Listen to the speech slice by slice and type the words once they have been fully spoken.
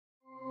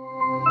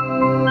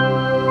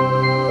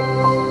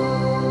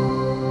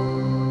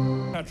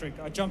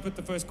jumped with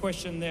the first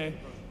question there.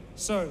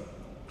 So,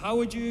 how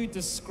would you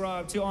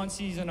describe to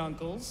aunties and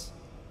uncles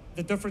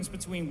the difference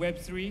between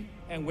Web3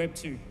 and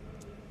Web2?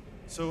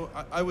 So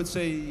I would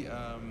say,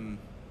 I'm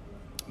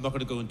not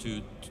going to go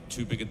into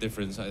too big a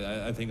difference.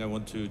 I think I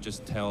want to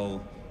just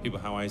tell people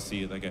how I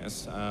see it, I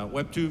guess.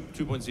 Web2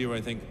 2.0,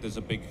 I think there's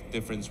a big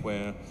difference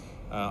where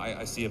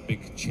I see a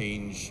big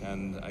change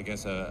and I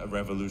guess a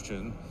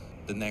revolution.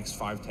 The next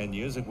 5-10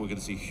 years, we're going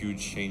to see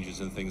huge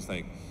changes in things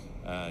like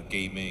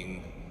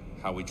gaming,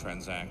 how we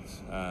transact,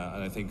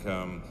 and I think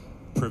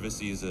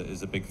privacy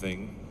is a big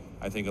thing.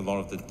 I think a lot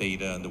of the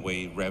data and the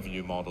way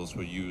revenue models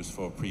were used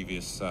for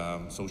previous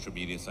social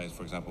media sites,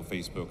 for example,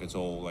 Facebook, it's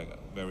all like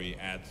very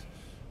ad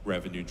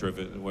revenue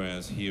driven,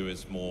 whereas here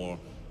it's more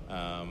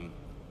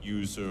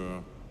user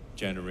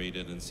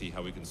generated and see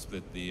how we can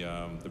split the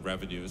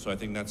revenue. So I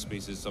think that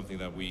space is something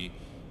that we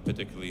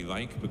particularly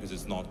like because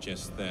it's not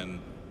just then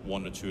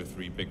 1 or 2 or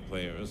 3 big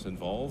players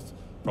involved,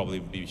 probably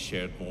be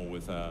shared more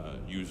with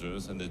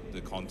users and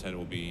the content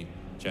will be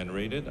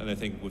generated. And I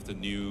think with the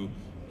new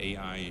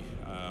AI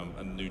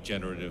and new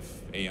generative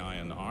AI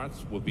and art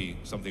will be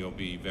something that will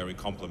be very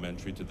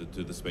complementary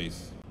to the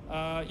space.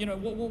 You know,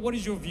 what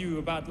is your view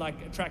about like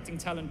attracting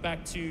talent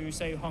back to,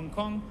 say, Hong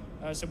Kong,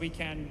 so we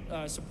can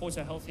support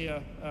a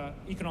healthier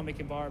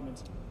economic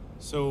environment?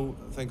 So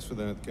thanks for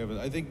that, Kevin.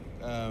 I think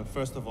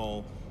first of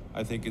all,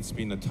 I think it's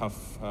been a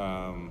tough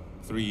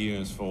 3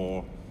 years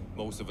for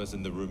most of us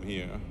in the room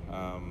here,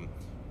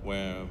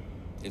 where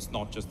it's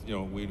not just, you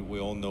know, we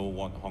all know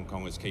what Hong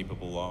Kong is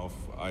capable of.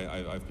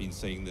 I've been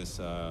saying this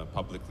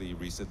publicly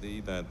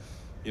recently that,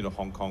 you know,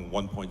 Hong Kong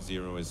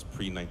 1.0 is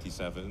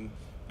pre-97.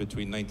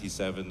 Between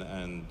 97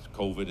 and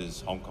COVID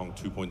is Hong Kong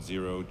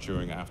 2.0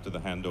 during after the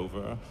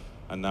handover.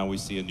 And now we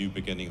see a new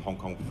beginning, Hong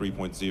Kong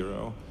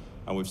 3.0.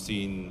 And we've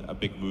seen a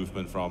big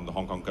movement from the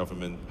Hong Kong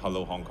government,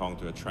 Hello Hong Kong,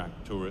 to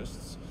attract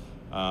tourists.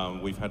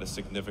 We've had a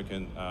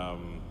significant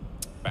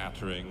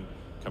battering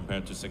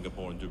compared to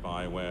Singapore and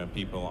Dubai, where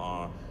people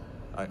are,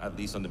 at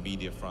least on the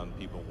media front,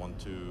 people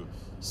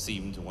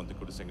seem to want to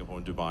go to Singapore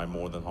and Dubai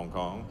more than Hong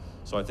Kong.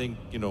 So I think,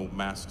 you know,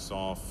 masks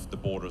off, the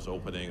borders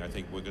opening, I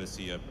think we're going to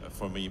see,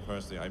 for me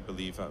personally, I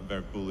believe I'm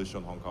very bullish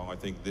on Hong Kong. I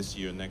think this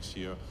year, next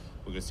year,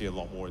 we're going to see a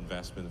lot more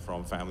investment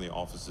from family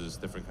offices,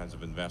 different kinds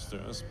of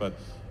investors, but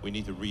we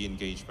need to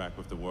re-engage back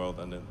with the world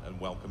and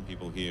welcome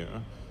people here.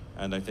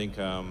 And I think,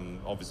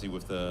 obviously,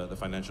 with the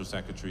financial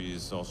secretary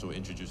is also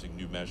introducing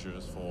new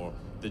measures for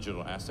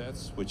digital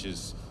assets, which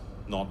is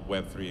not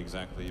Web3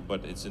 exactly,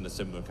 but it's in a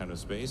similar kind of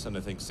space. And I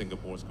think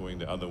Singapore is going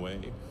the other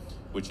way,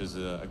 which is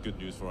a good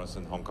news for us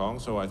in Hong Kong.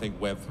 So I think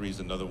Web3 is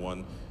another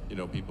one. You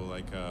know, people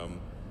like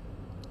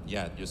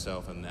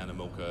yourself and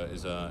Animoca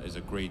is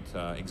a great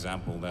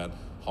example that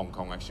Hong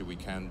Kong actually we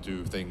can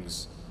do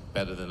things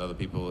better than other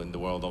people in the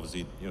world.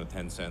 Obviously, you know,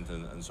 Tencent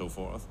and so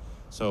forth.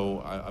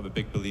 So I'm a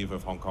big believer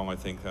of Hong Kong. I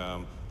think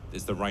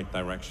it's the right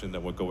direction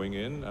that we're going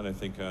in, and I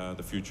think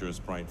the future is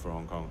bright for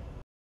Hong Kong.